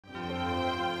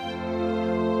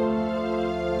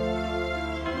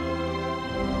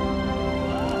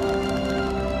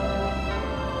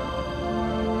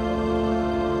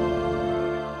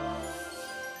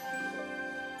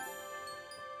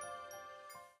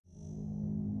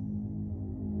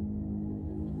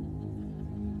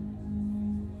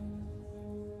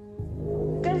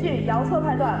根据遥测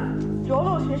判断，着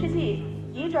陆巡视器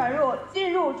已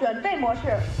进入准备模式。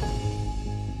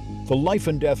The life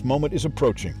and death moment is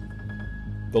approaching.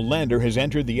 The lander has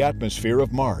entered the atmosphere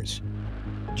of Mars.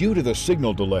 Due to the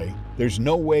signal delay, there's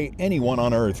no way anyone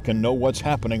on Earth can know what's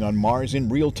happening on Mars in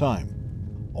real time.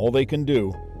 All they can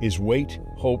do is wait,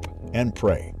 hope, and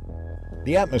pray.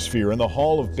 The atmosphere in the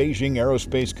hall of Beijing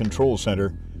Aerospace Control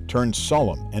Center turns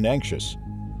solemn and anxious.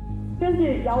 根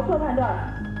据遥测判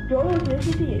断，着陆巡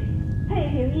视器配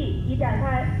平翼已展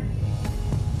开，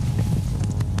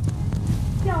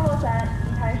降落伞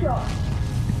已弹射，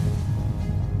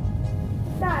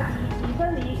大底已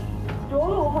分离，着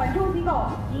陆缓冲机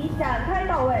构已展开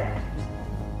到位。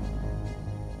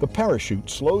 The parachute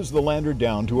slows the lander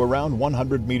down to around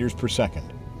 100 meters per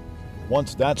second.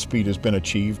 Once that speed has been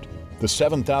achieved, the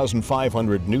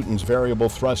 7,500 newtons variable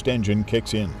thrust engine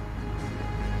kicks in.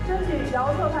 根据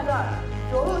遥测判断，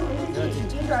着陆巡视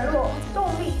器已转入动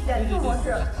力减速模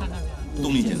式。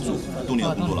动力减速，动力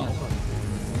要工作了，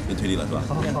变推力了是吧？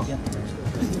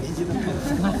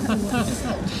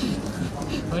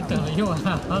我等了一晚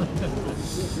上。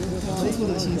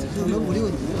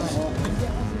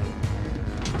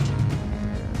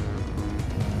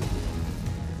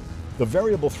The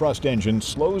variable thrust engine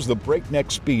slows the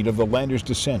breakneck speed of the lander's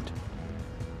descent.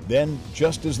 Then,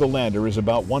 just as the lander is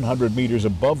about 100 meters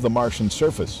above the Martian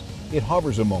surface, it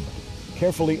hovers a moment,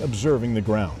 carefully observing the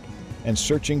ground and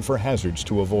searching for hazards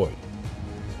to avoid.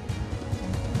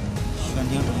 悬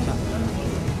停整一下，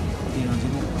地上记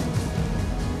录，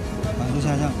缓速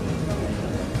下降，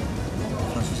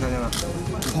缓速下降了，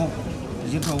无控，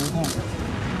已经测无控。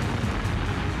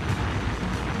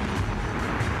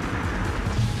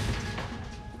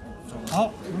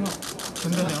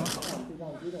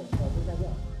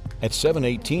 At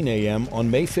 7:18 a.m.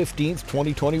 on May 15,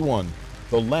 2021,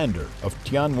 the lander of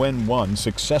Tianwen-1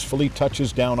 successfully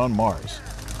touches down on Mars.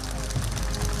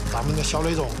 咱们的小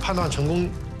雷总判断成功，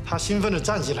他兴奋地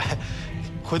站起来，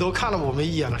回头看了我们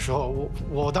一眼的时候，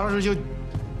我当时就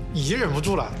已经忍不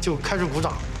住了，就开始鼓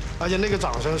掌，而且那个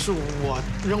掌声是我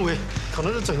认为可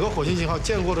能是整个火星型号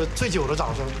见过的最久的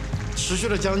掌声，持续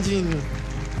了将近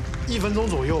1分钟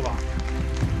左右吧。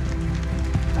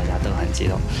 大家都很激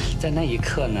动，在那一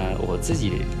刻呢，我自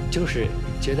己就是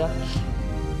觉得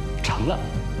成了。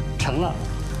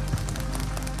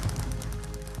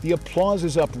 The applause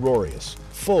is uproarious,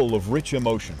 full of rich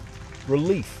emotion,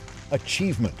 relief,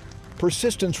 achievement,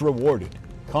 persistence rewarded,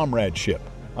 comradeship,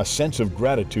 a sense of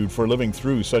gratitude for living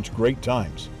through such great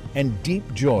times, and deep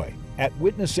joy at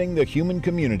witnessing the human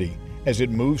community as it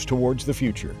moves towards the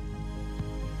future.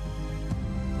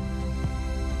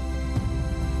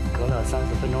 隔了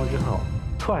30分钟之后，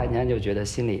突然间就觉得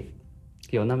心里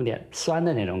有那么点酸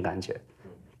的那种感觉。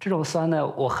这种酸呢，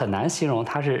我很难形容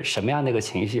它是什么样的一个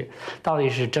情绪。到底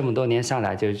是这么多年下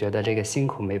来，就觉得这个辛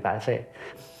苦没白费。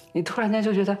你突然间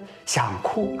就觉得想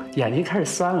哭，眼睛开始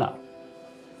酸了。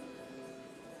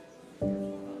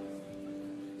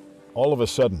All of a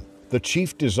sudden, the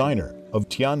chief designer of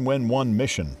Tianwen-1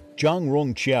 mission, Zhang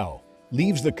Rongqiao,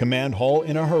 leaves the command hall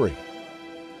in a hurry.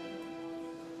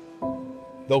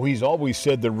 Though he's always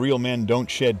said that real men don't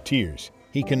shed tears,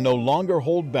 he can no longer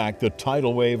hold back the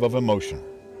tidal wave of emotion.